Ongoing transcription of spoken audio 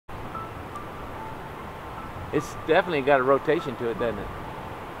It's definitely got a rotation to it, doesn't it?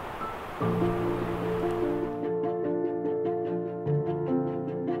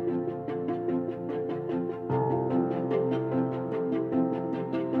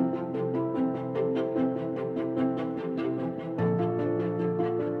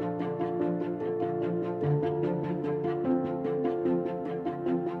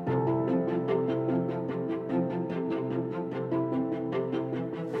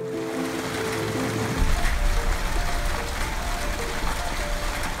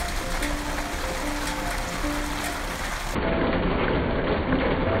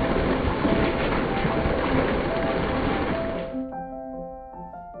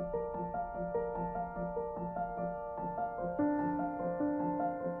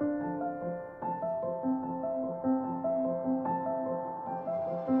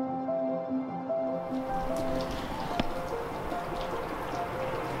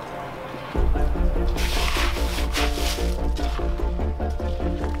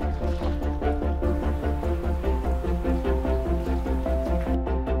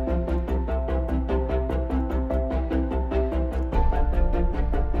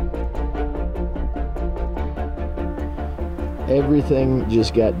 Everything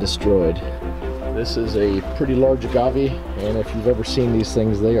just got destroyed. This is a pretty large agave, and if you've ever seen these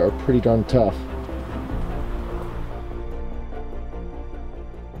things, they are pretty darn tough.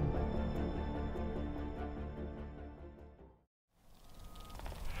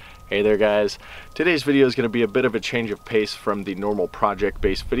 Hey there guys, today's video is going to be a bit of a change of pace from the normal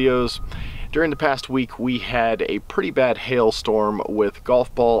project-based videos. During the past week we had a pretty bad hailstorm with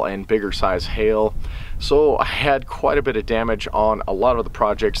golf ball and bigger size hail, so I had quite a bit of damage on a lot of the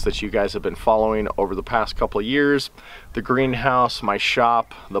projects that you guys have been following over the past couple of years. The greenhouse, my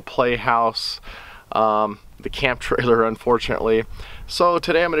shop, the playhouse, the camp trailer unfortunately. So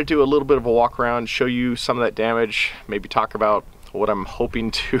today I'm going to do a little bit of a walk around, show you some of that damage, maybe talk about what I'm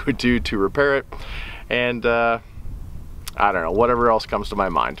hoping to do to repair it, and I don't know, whatever else comes to my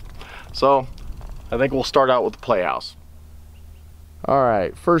mind. So I think we'll start out with the playhouse.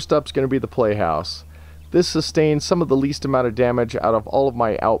 Alright, first up is going to be the playhouse. This sustained some of the least amount of damage out of all of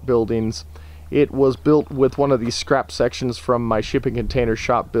my outbuildings. It was built with one of these scrap sections from my shipping container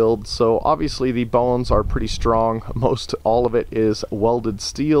shop build, so obviously the bones are pretty strong. Most all of it is welded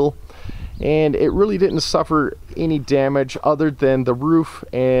steel, and it really didn't suffer any damage other than the roof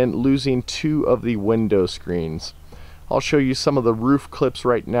and losing 2 of the window screens. I'll show you some of the roof clips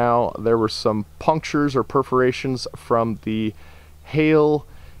right now. There were some punctures or perforations from the hail,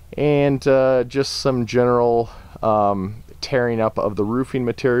 and just some general tearing up of the roofing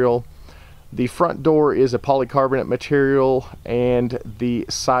material. The front door is a polycarbonate material, and the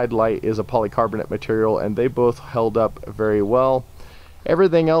side light is a polycarbonate material, and they both held up very well.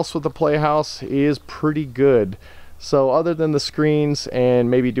 Everything else with the playhouse is pretty good. So other than the screens and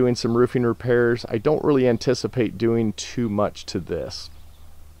maybe doing some roofing repairs, I don't really anticipate doing too much to this.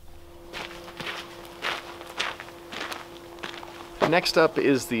 Next up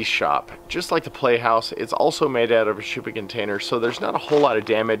is the shop. Just like the playhouse, it's also made out of a shipping container, so there's not a whole lot of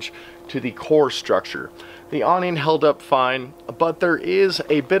damage to the core structure. The awning held up fine, but there is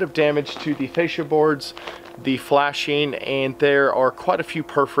a bit of damage to the fascia boards, the flashing, and there are quite a few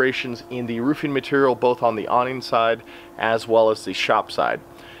perforations in the roofing material, both on the awning side as well as the shop side.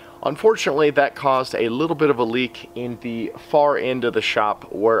 Unfortunately, that caused a little bit of a leak in the far end of the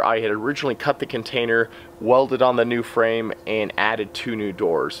shop where I had originally cut the container, welded on the new frame, and added 2 new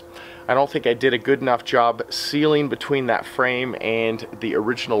doors. I don't think I did a good enough job sealing between that frame and the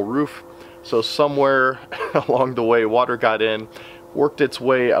original roof, so somewhere along the way water got in, worked its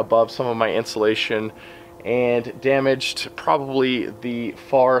way above some of my insulation, and damaged probably the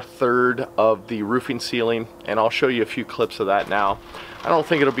far third of the roofing ceiling, and I'll show you a few clips of that now. I don't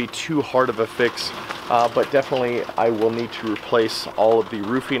think it'll be too hard of a fix, but definitely I will need to replace all of the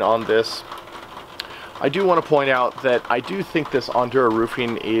roofing on this. I do want to point out that I do think this Ondura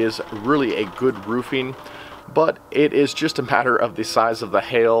roofing is really a good roofing, but it is just a matter of the size of the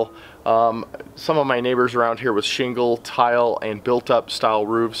hail. Some of my neighbors around here with shingle, tile, and built-up style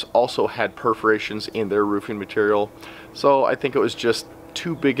roofs also had perforations in their roofing material, so I think it was just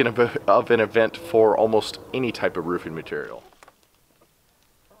too big of an event for almost any type of roofing material.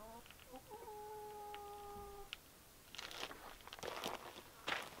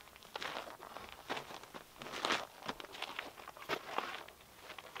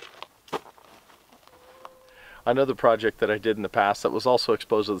 Another project that I did in the past that was also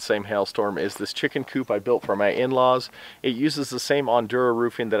exposed to the same hailstorm is this chicken coop I built for my in-laws. It uses the same Ondura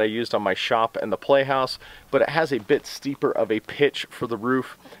roofing that I used on my shop and the playhouse, but it has a bit steeper of a pitch for the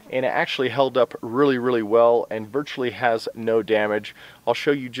roof, and it actually held up really well and virtually has no damage. I'll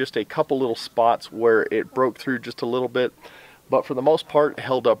show you just a couple little spots where it broke through just a little bit, but for the most part it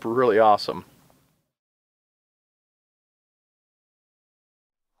held up really awesome.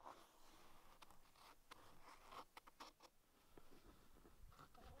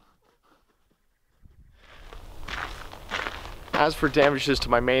 As for damages to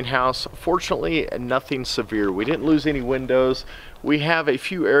my main house, fortunately nothing severe. We didn't lose any windows. We have a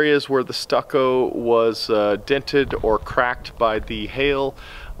few areas where the stucco was dented or cracked by the hail,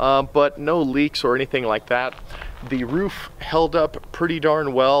 but no leaks or anything like that. The roof held up pretty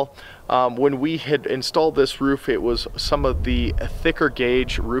darn well. When we had installed this roof, it was some of the thicker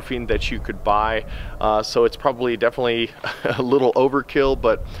gauge roofing that you could buy, so it's probably definitely a little overkill,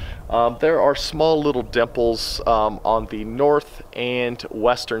 but there are small little dimples on the north and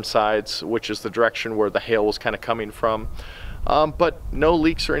western sides, which is the direction where the hail was kind of coming from, but no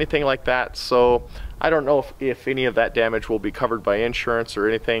leaks or anything like that. So I don't know if any of that damage will be covered by insurance or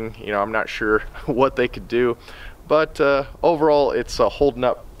anything. You know, I'm not sure what they could do, but overall it's holding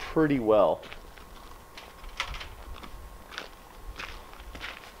up pretty well.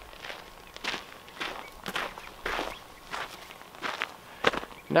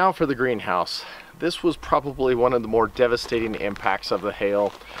 Now for the greenhouse. This was probably one of the more devastating impacts of the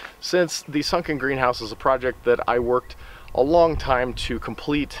hail, since the sunken greenhouse is a project that I worked a long time to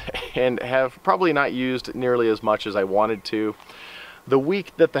complete and have probably not used nearly as much as I wanted to. The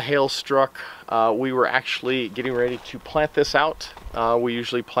week that the hail struck, we were actually getting ready to plant this out. We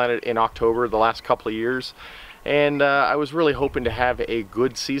usually plant it in October the last couple of years, and I was really hoping to have a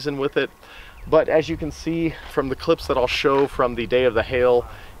good season with it. But as you can see from the clips that I'll show from the day of the hail,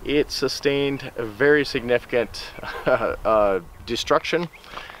 it sustained a very significant destruction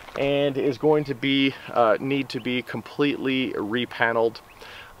and is going to be need to be completely repaneled.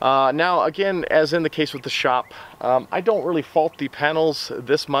 Now again, as in the case with the shop, I don't really fault the panels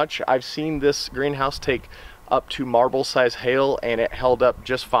this much. I've seen this greenhouse take up to marble size hail and it held up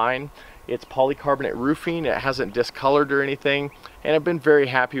just fine. It's polycarbonate roofing, it hasn't discolored or anything, and I've been very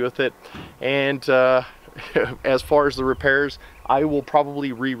happy with it. And as far as the repairs, I will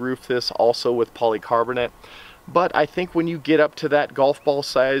probably re-roof this also with polycarbonate. But I think when you get up to that golf ball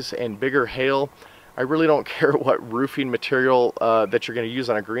size and bigger hail, I really don't care what roofing material that you're going to use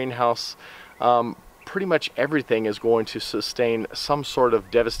on a greenhouse. Pretty much everything is going to sustain some sort of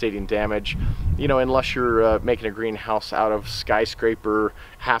devastating damage, you know, unless you're making a greenhouse out of skyscraper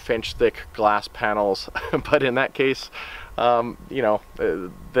half-inch thick glass panels. But in that case, you know,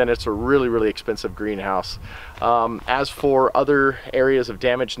 then it's a really expensive greenhouse. As for other areas of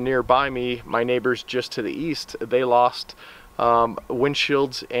damage nearby me, my neighbors just to the east, they lost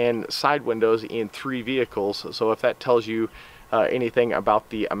windshields and side windows in 3 vehicles. So if that tells you anything about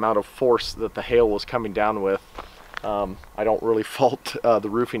the amount of force that the hail was coming down with, I don't really fault the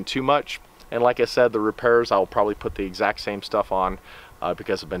roofing too much. And like I said, the repairs, I'll probably put the exact same stuff on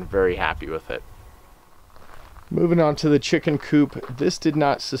because I've been very happy with it. Moving on to the chicken coop, this did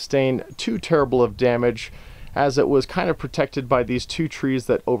not sustain too terrible of damage as it was kind of protected by these 2 trees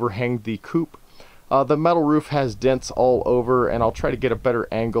that overhang the coop. The metal roof has dents all over, and I'll try to get a better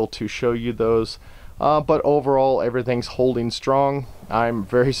angle to show you those. But overall, everything's holding strong. I'm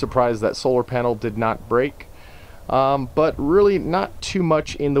very surprised that solar panel did not break. But really not too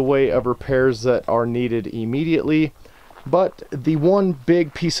much in the way of repairs that are needed immediately. But the one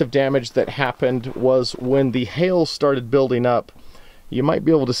big piece of damage that happened was when the hail started building up. You might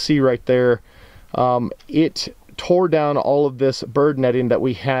be able to see right there, it tore down all of this bird netting that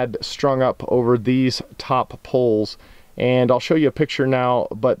we had strung up over these top poles. And I'll show you a picture now,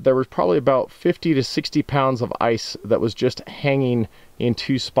 but there was probably about 50 to 60 pounds of ice that was just hanging in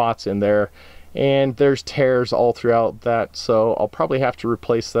 2 spots in there. And there's tears all throughout that, so I'll probably have to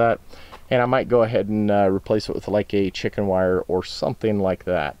replace that. And I might go ahead and replace it with like a chicken wire or something like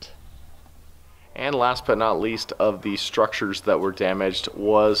that. And last but not least of the structures that were damaged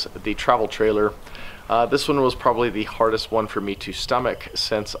was the travel trailer. This one was probably the hardest one for me to stomach,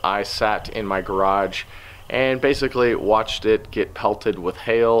 since I sat in my garage and basically watched it get pelted with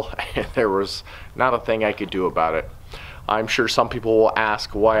hail, and there was not a thing I could do about it. I'm sure some people will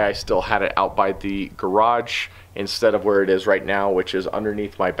ask why I still had it out by the garage instead of where it is right now, which is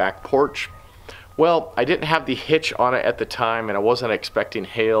underneath my back porch. Well, I didn't have the hitch on it at the time, and I wasn't expecting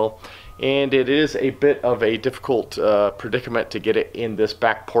hail. and it is a bit of a difficult predicament to get it in this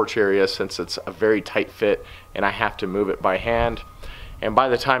back porch area since it's a very tight fit and I have to move it by hand. And by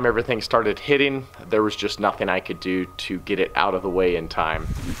the time everything started hitting, there was just nothing I could do to get it out of the way in time.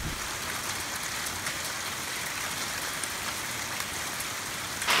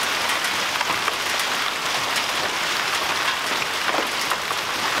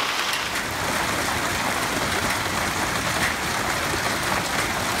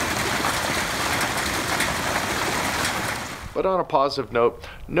 But on a positive note,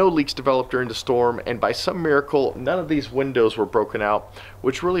 no leaks developed during the storm, and by some miracle, none of these windows were broken out,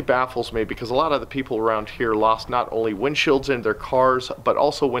 which really baffles me because a lot of the people around here lost not only windshields in their cars, but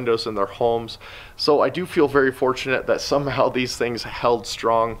also windows in their homes. So I do feel very fortunate that somehow these things held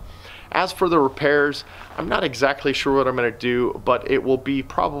strong. As for the repairs, I'm not exactly sure what I'm going to do, but it will be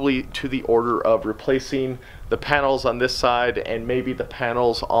probably to the order of replacing the panels on this side and maybe the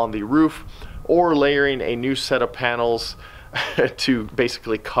panels on the roof, or layering a new set of panels to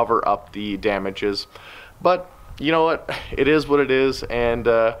basically cover up the damages. But you know what, it is what it is, and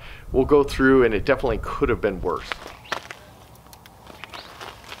we'll go through, and it definitely could have been worse.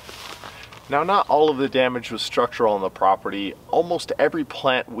 Now, not all of the damage was structural on the property. Almost every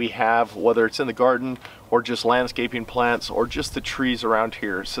plant we have, whether it's in the garden or just landscaping plants or just the trees around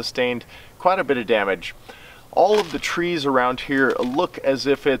here, sustained quite a bit of damage. All of the trees around here look as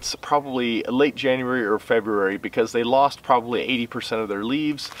if it's probably late January or February because they lost probably 80% of their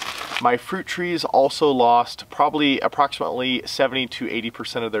leaves. My fruit trees also lost probably approximately 70 to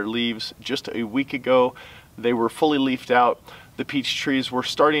 80% of their leaves just a week ago. They were fully leafed out. The peach trees were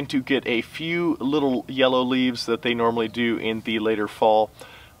starting to get a few little yellow leaves that they normally do in the later fall.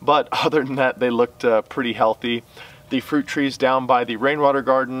 But other than that, they looked pretty healthy. The fruit trees down by the rainwater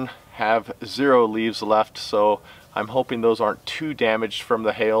garden have 0 leaves left, so I'm hoping those aren't too damaged from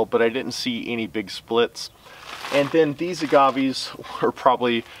the hail, but I didn't see any big splits. And then these agaves were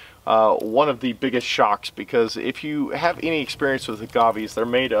probably one of the biggest shocks, because if you have any experience with agaves, they're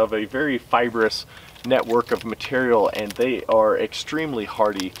made of a very fibrous network of material and they are extremely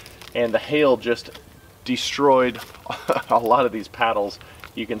hardy, and the hail just destroyed a lot of these paddles.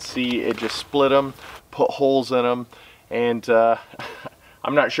 You can see it just split them, put holes in them, and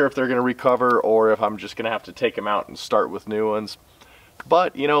I'm not sure if they're going to recover or if I'm just going to have to take them out and start with new ones.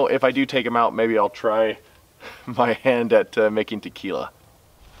 But, you know, if I do take them out, maybe I'll try my hand at making tequila.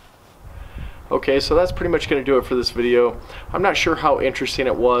 Okay, so that's pretty much going to do it for this video. I'm not sure how interesting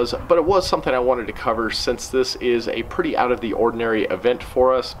it was, but it was something I wanted to cover since this is a pretty out of the ordinary event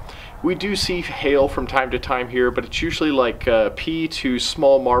for us. We do see hail from time to time here, but it's usually like pea to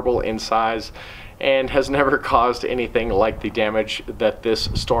small marble in size, and has never caused anything like the damage that this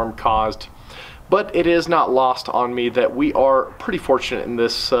storm caused. But it is not lost on me that we are pretty fortunate in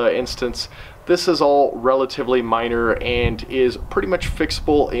this instance. This is all relatively minor and is pretty much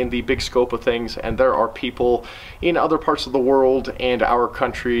fixable in the big scope of things, and there are people in other parts of the world and our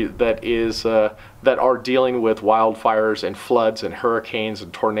country that are dealing with wildfires and floods and hurricanes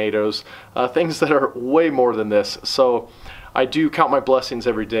and tornadoes, things that are way more than this. So I do count my blessings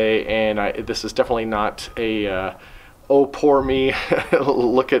every day, and this is definitely not a oh poor me,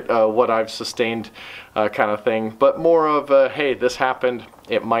 look at what I've sustained kind of thing, but more of a, hey, this happened,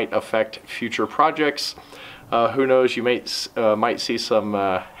 it might affect future projects. Who knows, you might see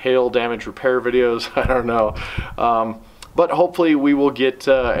some hail damage repair videos, I don't know. But hopefully we will get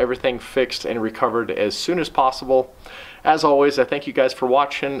everything fixed and recovered as soon as possible. As always, I thank you guys for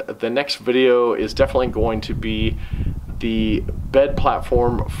watching. The next video is definitely going to be the bed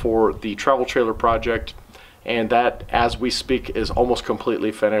platform for the travel trailer project, and that, as we speak, is almost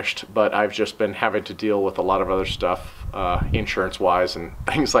completely finished, but I've just been having to deal with a lot of other stuff insurance wise and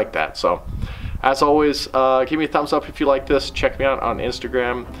things like that. So as always, give me a thumbs up if you like this, check me out on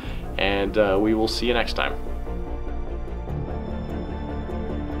Instagram, and we will see you next time.